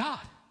things of God.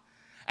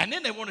 And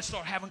then they want to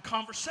start having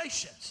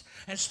conversations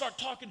and start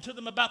talking to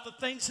them about the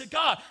things of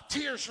God.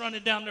 Tears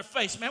running down their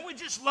face. Man, we're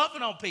just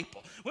loving on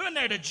people. We're not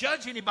there to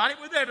judge anybody.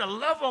 We're there to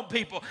love on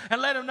people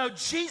and let them know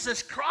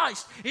Jesus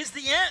Christ is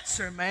the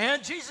answer,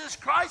 man. Jesus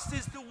Christ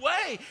is the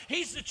way.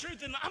 He's the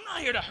truth. And I'm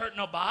not here to hurt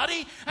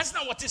nobody. That's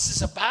not what this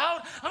is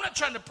about. I'm not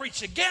trying to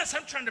preach against.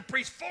 I'm trying to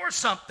preach for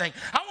something.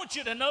 I want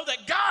you to know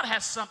that God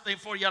has something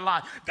for your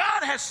life.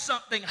 God has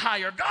something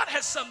higher. God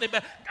has something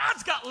better.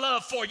 God's got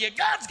love for you.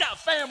 God's got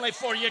family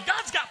for you.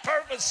 God's got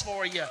purpose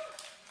for you.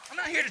 I'm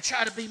not here to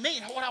try to be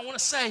mean. What I want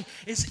to say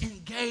is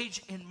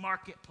engage in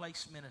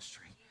marketplace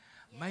ministry.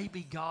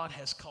 Maybe God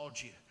has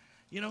called you.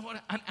 You know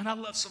what? And I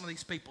love some of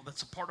these people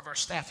that's a part of our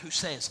staff who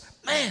says,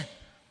 man,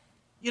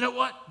 you know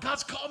what?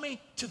 God's called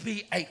me to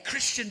be a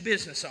Christian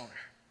business owner.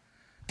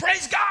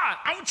 Praise God.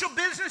 I want your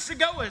business to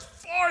go as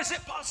far as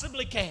it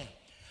possibly can.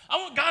 I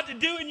want God to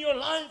do in your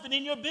life and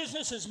in your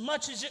business as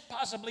much as it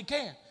possibly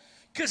can.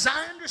 Because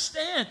I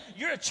understand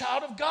you're a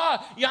child of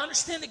God. You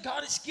understand that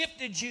God has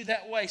gifted you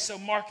that way. So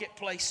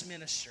marketplace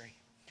ministry.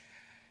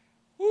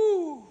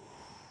 Woo.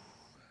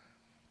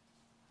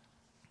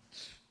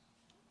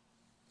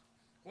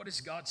 What is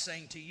God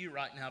saying to you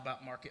right now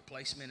about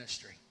marketplace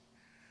ministry?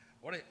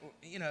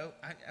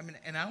 I mean,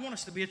 and I want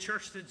us to be a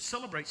church that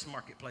celebrates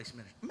marketplace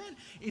ministry. Man,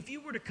 if you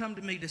were to come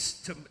to me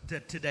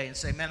today and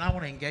say, man, I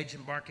want to engage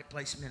in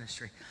marketplace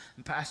ministry,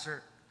 and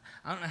Pastor,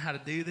 I don't know how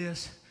to do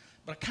this,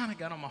 but I kind of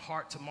got on my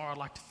heart tomorrow I'd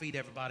like to feed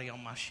everybody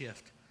on my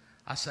shift.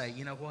 I say,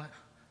 you know what?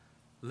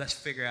 Let's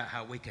figure out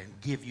how we can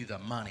give you the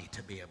money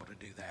to be able to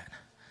do that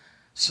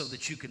so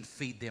that you can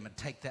feed them and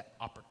take that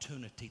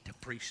opportunity to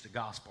preach the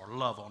gospel or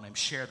love on them,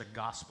 share the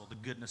gospel, the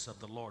goodness of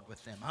the Lord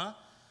with them, huh?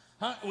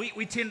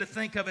 We tend to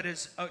think of it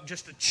as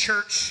just a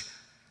church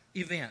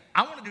event.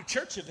 I want to do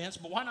church events,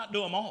 but why not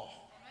do them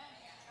all?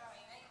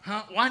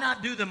 Huh? Why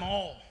not do them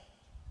all?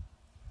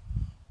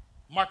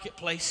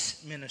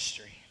 Marketplace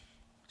ministry.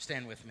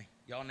 Stand with me.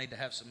 Y'all need to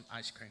have some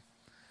ice cream.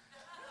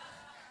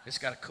 It's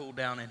got to cool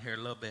down in here a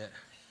little bit.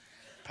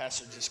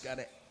 Pastor just got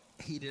to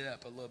heat it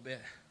up a little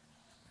bit.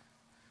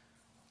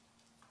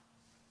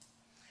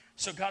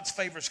 So God's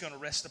favor is going to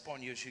rest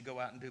upon you as you go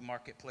out and do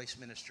marketplace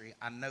ministry.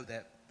 I know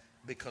that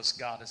because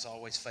God is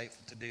always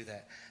faithful to do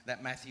that.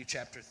 That Matthew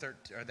chapter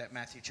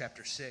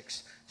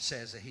 6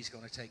 says that He's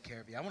going to take care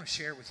of you. I want to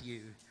share with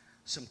you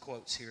some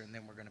quotes here, and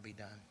then we're going to be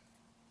done.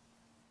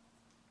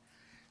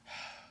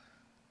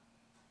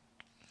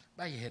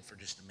 Bow your head for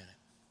just a minute.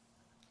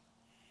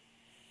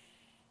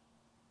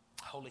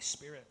 Holy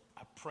Spirit,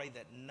 I pray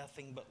that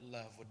nothing but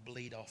love would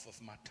bleed off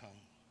of my tongue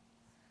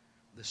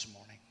this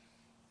morning.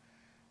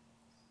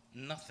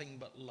 Nothing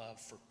but love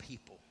for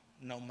people.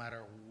 No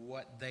matter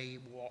what they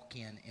walk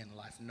in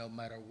life, no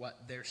matter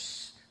what their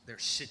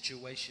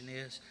situation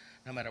is,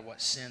 no matter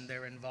what sin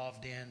they're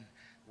involved in,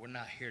 we're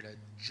not here to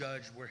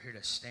judge. We're here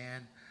to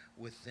stand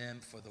with them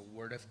for the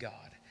Word of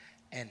God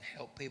and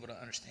help people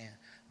to understand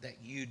that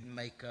you'd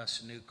make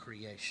us new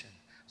creation.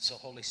 So,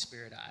 Holy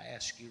Spirit, I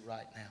ask you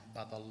right now,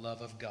 by the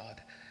love of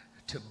God,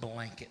 to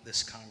blanket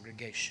this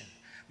congregation.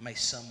 May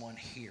someone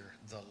hear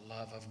the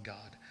love of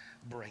God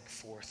break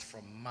forth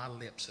from my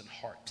lips and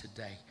heart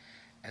today,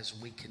 as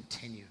we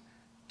continue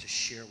to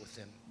share with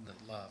them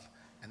the love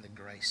and the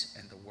grace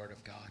and the Word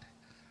of God.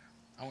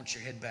 I want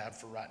your head bowed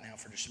for right now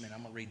for just a minute.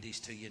 I'm going to read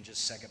these to you in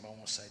just a second, but I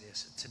want to say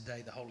this.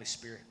 Today, the Holy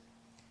Spirit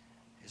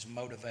is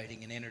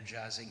motivating and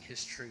energizing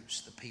His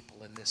troops, the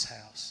people in this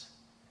house,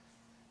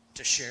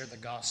 to share the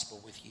gospel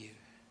with you.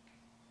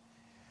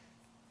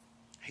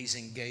 He's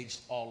engaged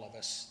all of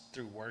us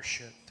through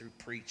worship, through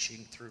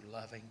preaching, through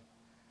loving.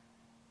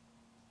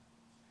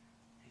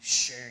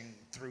 Sharing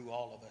through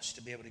all of us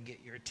to be able to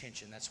get your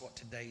attention. That's what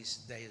today's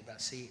day is about.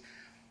 See,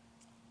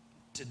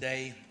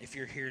 today, if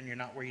you're here and you're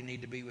not where you need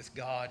to be with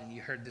God, and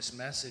you heard this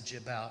message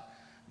about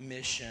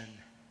mission,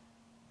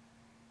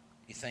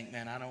 you think,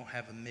 man, I don't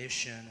have a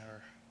mission,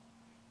 or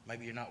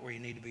maybe you're not where you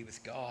need to be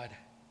with God.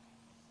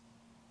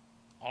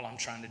 All I'm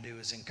trying to do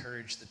is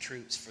encourage the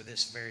troops for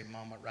this very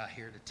moment right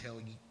here to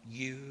tell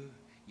you,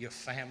 your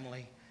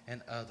family,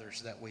 and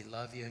others that we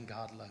love you and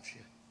God loves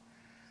you.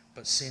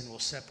 But sin will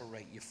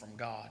separate you from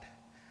God.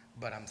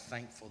 But I'm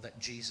thankful that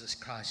Jesus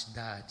Christ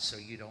died so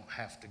you don't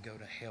have to go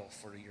to hell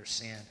for your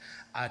sin.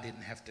 I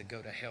didn't have to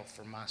go to hell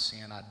for my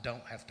sin. I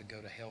don't have to go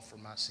to hell for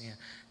my sin.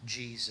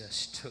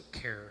 Jesus took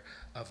care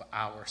of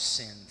our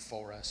sin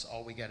for us.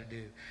 All we got to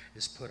do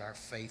is put our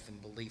faith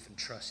and belief and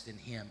trust in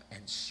Him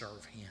and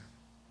serve Him.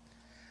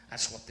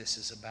 That's what this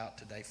is about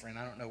today, friend.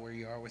 I don't know where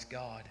you are with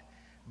God,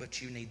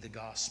 but you need the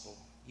gospel.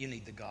 You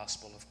need the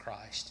gospel of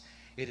Christ.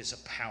 It is a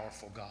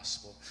powerful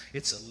gospel.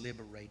 It's a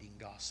liberating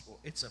gospel.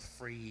 It's a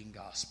freeing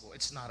gospel.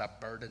 It's not a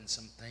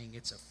burdensome thing.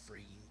 It's a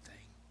freeing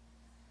thing.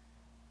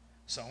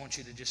 So I want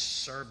you to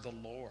just serve the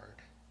Lord.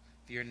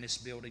 If you're in this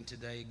building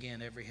today,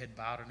 again, every head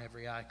bowed and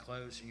every eye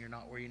closed, and you're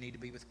not where you need to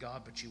be with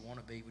God, but you want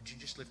to be, would you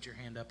just lift your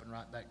hand up and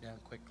write back down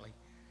quickly?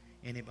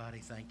 Anybody?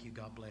 Thank you.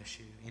 God bless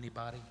you.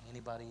 Anybody?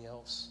 Anybody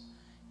else?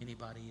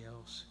 Anybody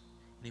else?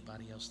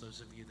 Anybody else?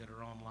 Those of you that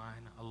are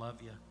online, I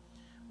love you.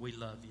 We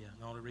love you.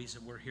 The only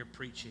reason we're here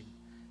preaching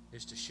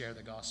is to share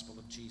the gospel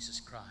of Jesus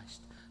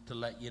Christ, to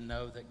let you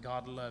know that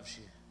God loves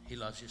you. He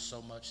loves you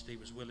so much that He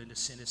was willing to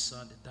send His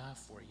Son to die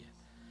for you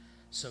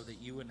so that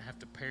you wouldn't have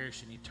to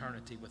perish in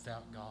eternity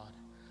without God.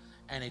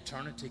 And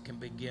eternity can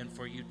begin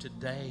for you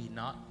today,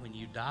 not when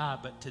you die,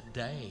 but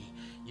today.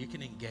 You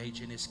can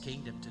engage in His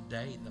kingdom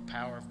today, the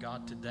power of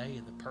God today,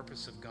 and the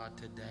purpose of God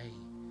today.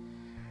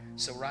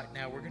 So right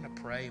now we're going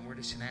to pray, and we're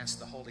just going to ask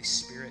the Holy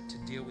Spirit to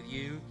deal with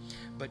you.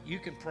 But you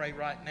can pray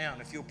right now,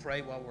 and if you'll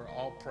pray while we're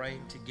all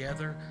praying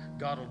together,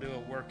 God will do a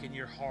work in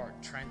your heart,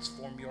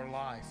 transform your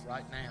life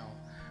right now.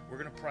 We're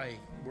going to pray.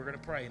 We're going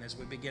to pray, and as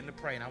we begin to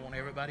pray, and I want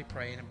everybody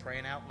praying and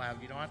praying out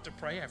loud. You don't have to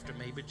pray after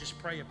me, but just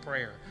pray a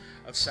prayer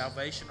of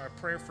salvation or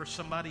a prayer for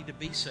somebody to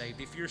be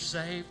saved. If you're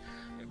saved,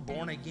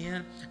 born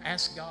again,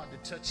 ask God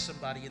to touch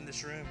somebody in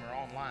this room or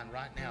online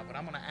right now. But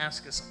I'm going to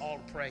ask us all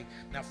to pray.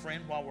 Now,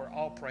 friend, while we're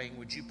all praying,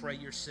 would you pray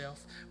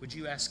yourself? Would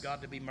you ask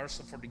God to be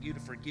merciful to you, to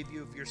forgive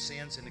you of your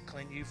sins, and to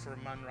cleanse you from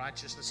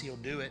unrighteousness? He'll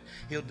do it.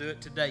 He'll do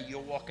it today.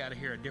 You'll walk out of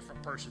here a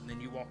different person than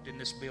you walked in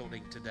this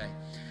building today.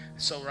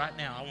 So right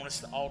now, I want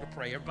us all to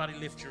pray. Everybody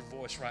lift your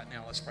voice right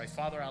now. Let's pray.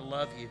 Father, I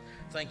love you.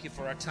 Thank you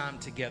for our time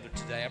together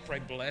today. I pray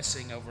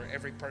blessing over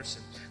every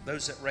person.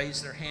 Those that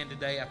raise their hand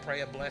today, I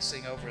pray a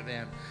blessing over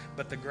them.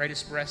 But the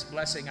greatest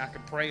blessing I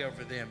can pray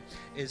over them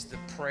is the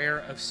prayer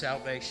of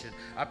salvation.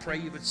 I pray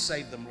you would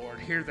save them, Lord.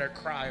 Hear their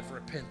cry of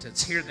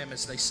repentance. Hear them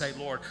as they say,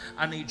 Lord,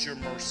 I need your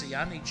mercy.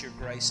 I need your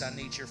grace. I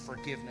need your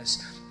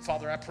forgiveness.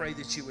 Father, I pray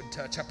that you would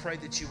touch. I pray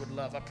that you would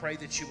love. I pray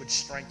that you would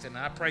strengthen.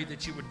 I pray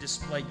that you would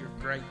display your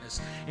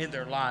greatness in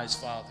their lives,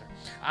 Father.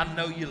 I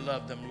know you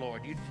love them,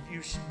 Lord.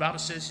 The Bible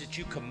says that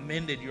you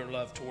commended your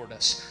love toward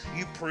us.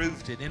 You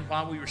proved it. And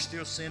while we were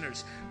still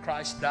sinners,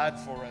 Christ died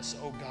for us,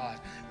 oh God.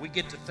 We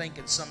get to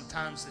thinking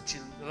sometimes that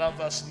you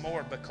love us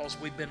more because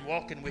we've been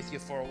walking with you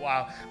for a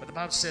while. But the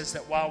Bible says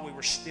that while we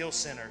were still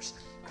sinners,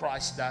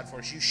 Christ died for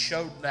us. You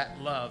showed that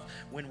love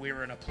when we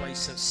were in a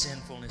place of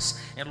sinfulness.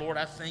 And Lord,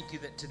 I thank you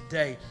that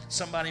today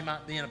somebody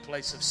might be in a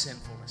place of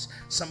sinfulness.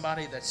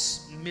 Somebody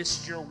that's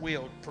missed your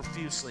will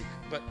profusely,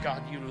 but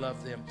God, you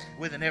love them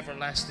with an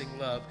everlasting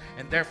love.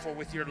 And therefore,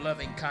 with your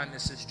loving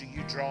kindnesses, do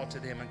you draw to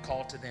them and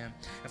call to them.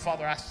 And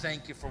Father, I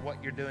thank you for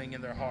what you're doing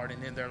in their heart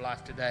and in their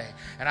life today.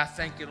 And I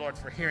thank you, Lord,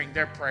 for hearing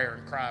their prayer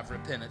and cry of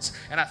repentance.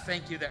 And I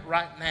thank you that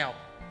right now,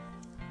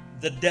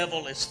 the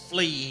devil is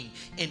fleeing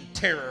in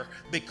terror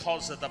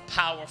because of the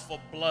powerful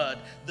blood,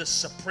 the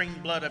supreme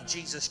blood of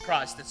Jesus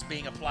Christ that's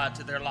being applied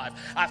to their life.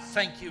 I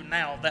thank you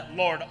now that,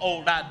 Lord,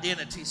 old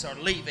identities are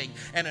leaving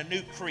and a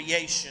new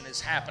creation is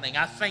happening.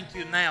 I thank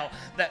you now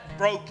that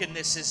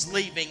brokenness is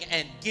leaving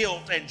and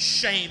guilt and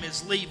shame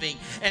is leaving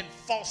and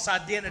false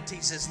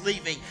identities is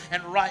leaving.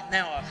 And right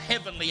now a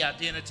heavenly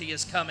identity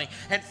is coming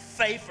and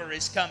favor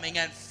is coming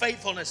and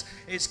faithfulness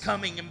is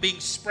coming and being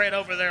spread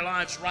over their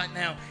lives right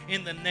now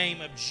in the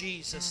name of Jesus.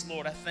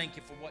 Lord, I thank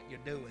you for what you're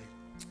doing.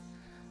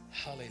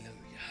 Hallelujah,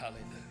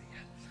 hallelujah.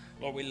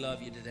 Lord, we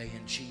love you today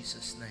in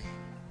Jesus' name.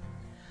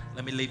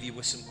 Let me leave you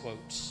with some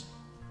quotes.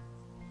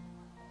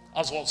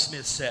 Oswald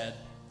Smith said,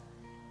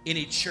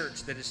 any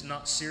church that is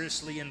not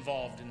seriously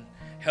involved in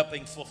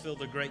helping fulfill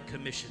the Great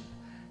Commission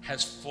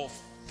has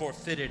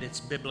forfeited its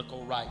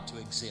biblical right to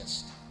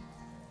exist.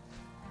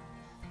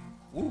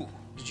 Ooh,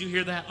 did you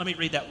hear that? Let me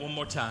read that one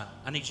more time.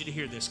 I need you to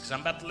hear this because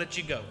I'm about to let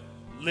you go.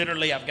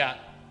 Literally, I've got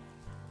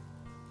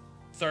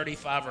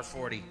 35 or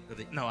 40 of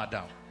it. No, I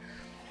don't.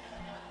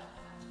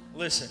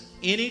 Listen,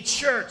 any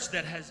church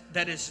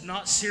that is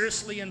not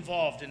seriously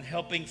involved in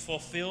helping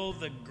fulfill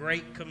the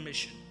Great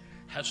Commission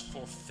has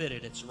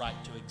forfeited its right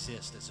to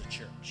exist as a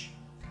church.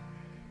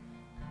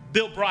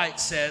 Bill Bright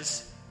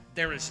says,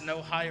 there is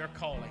no higher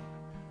calling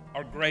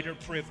or greater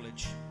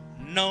privilege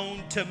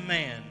known to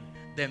man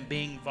than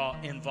being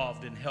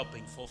involved in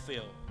helping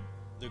fulfill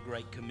the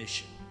Great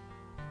Commission.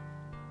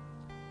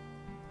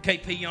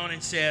 K.P.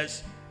 Yonan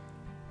says,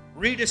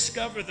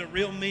 rediscover the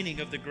real meaning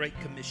of the Great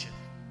Commission.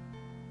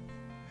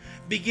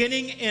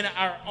 Beginning in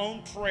our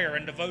own prayer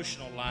and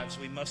devotional lives,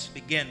 we must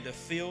begin to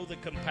feel the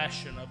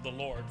compassion of the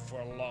Lord for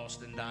a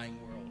lost and dying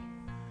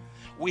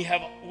world.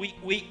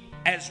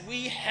 As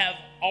we have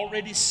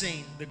already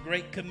seen, the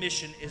Great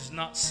Commission is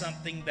not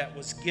something that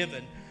was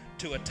given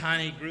to a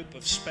tiny group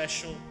of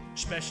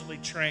specially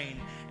trained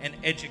and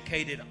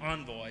educated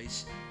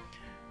envoys.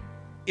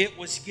 It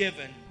was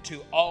given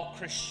to all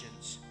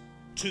Christians,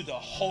 to the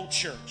whole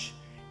church.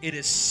 It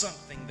is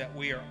something that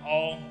we are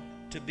all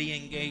to be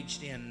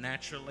engaged in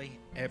naturally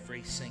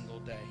every single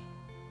day.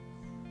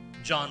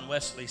 John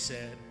Wesley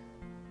said,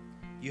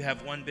 you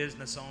have one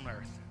business on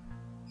earth,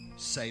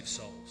 save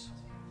souls.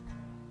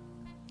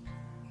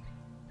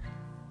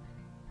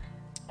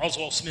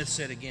 Oswald Smith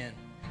said again,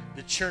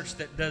 the church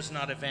that does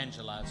not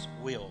evangelize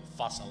will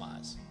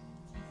fossilize.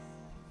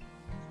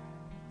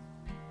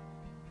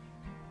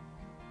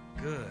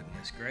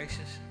 Goodness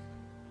gracious.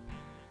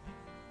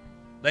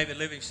 David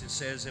Livingston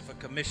says, if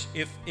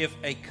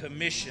a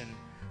commission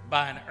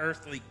by an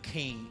earthly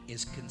king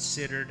is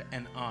considered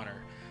an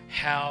honor,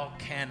 how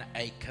can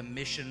a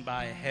commission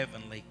by a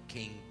heavenly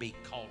king be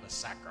called a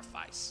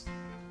sacrifice?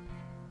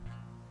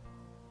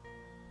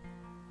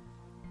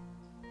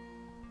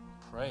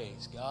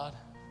 Praise God.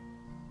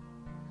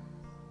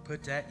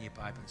 Put that in your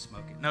pipe and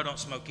smoke it. No, don't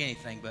smoke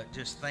anything, but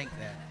just think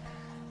that.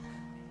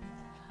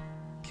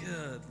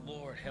 Good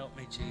Lord, help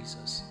me,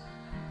 Jesus.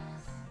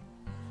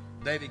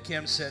 David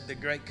Kim said the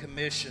Great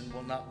Commission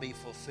will not be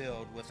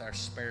fulfilled with our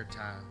spare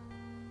time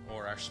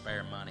or our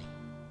spare money.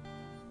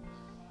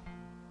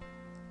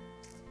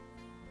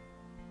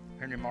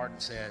 Henry Martin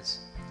says,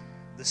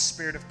 the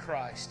Spirit of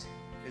Christ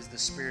is the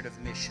spirit of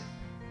mission.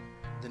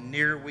 The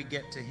nearer we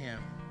get to Him,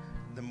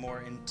 the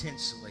more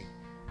intensely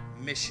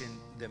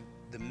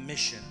the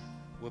mission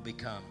will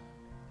become.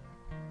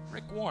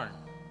 Rick Warren.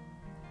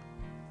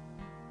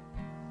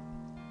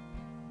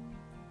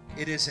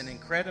 It is an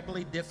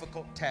incredibly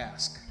difficult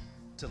task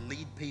to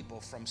lead people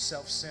from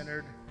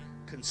self-centered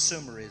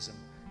consumerism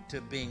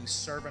to being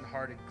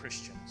servant-hearted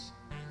Christians.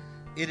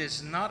 It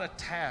is not a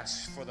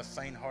task for the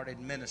faint-hearted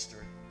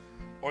minister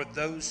or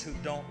those who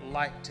don't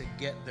like to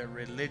get their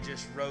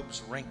religious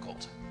robes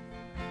wrinkled.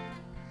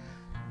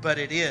 But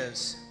it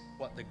is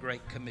what the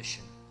Great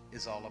Commission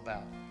is all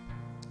about.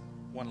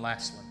 One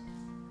last one.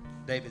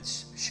 David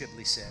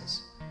Shibley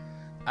says,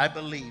 I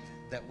believe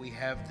that we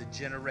have the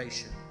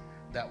generation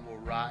that will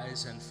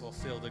rise and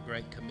fulfill the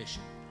Great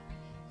Commission.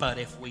 But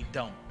if we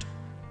don't,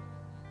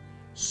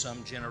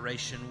 some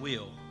generation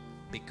will,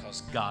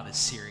 because God is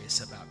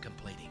serious about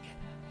completing it.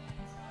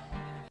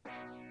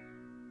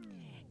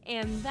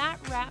 And that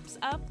wraps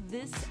up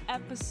this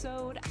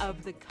episode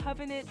of the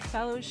Covenant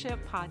Fellowship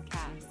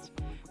Podcast.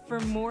 For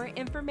more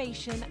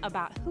information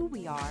about who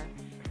we are,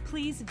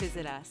 please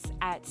visit us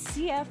at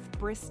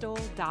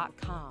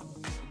cfbristol.com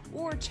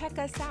or check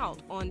us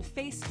out on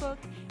Facebook,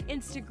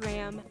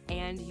 Instagram,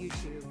 and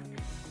YouTube.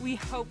 We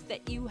hope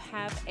that you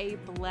have a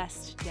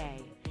blessed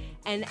day.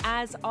 And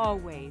as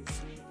always,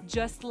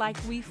 just like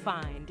we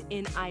find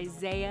in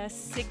Isaiah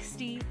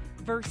 60,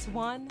 verse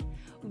 1,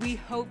 we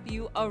hope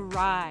you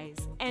arise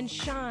and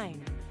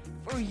shine,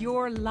 for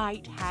your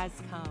light has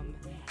come,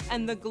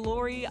 and the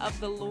glory of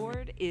the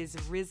Lord is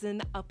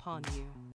risen upon you.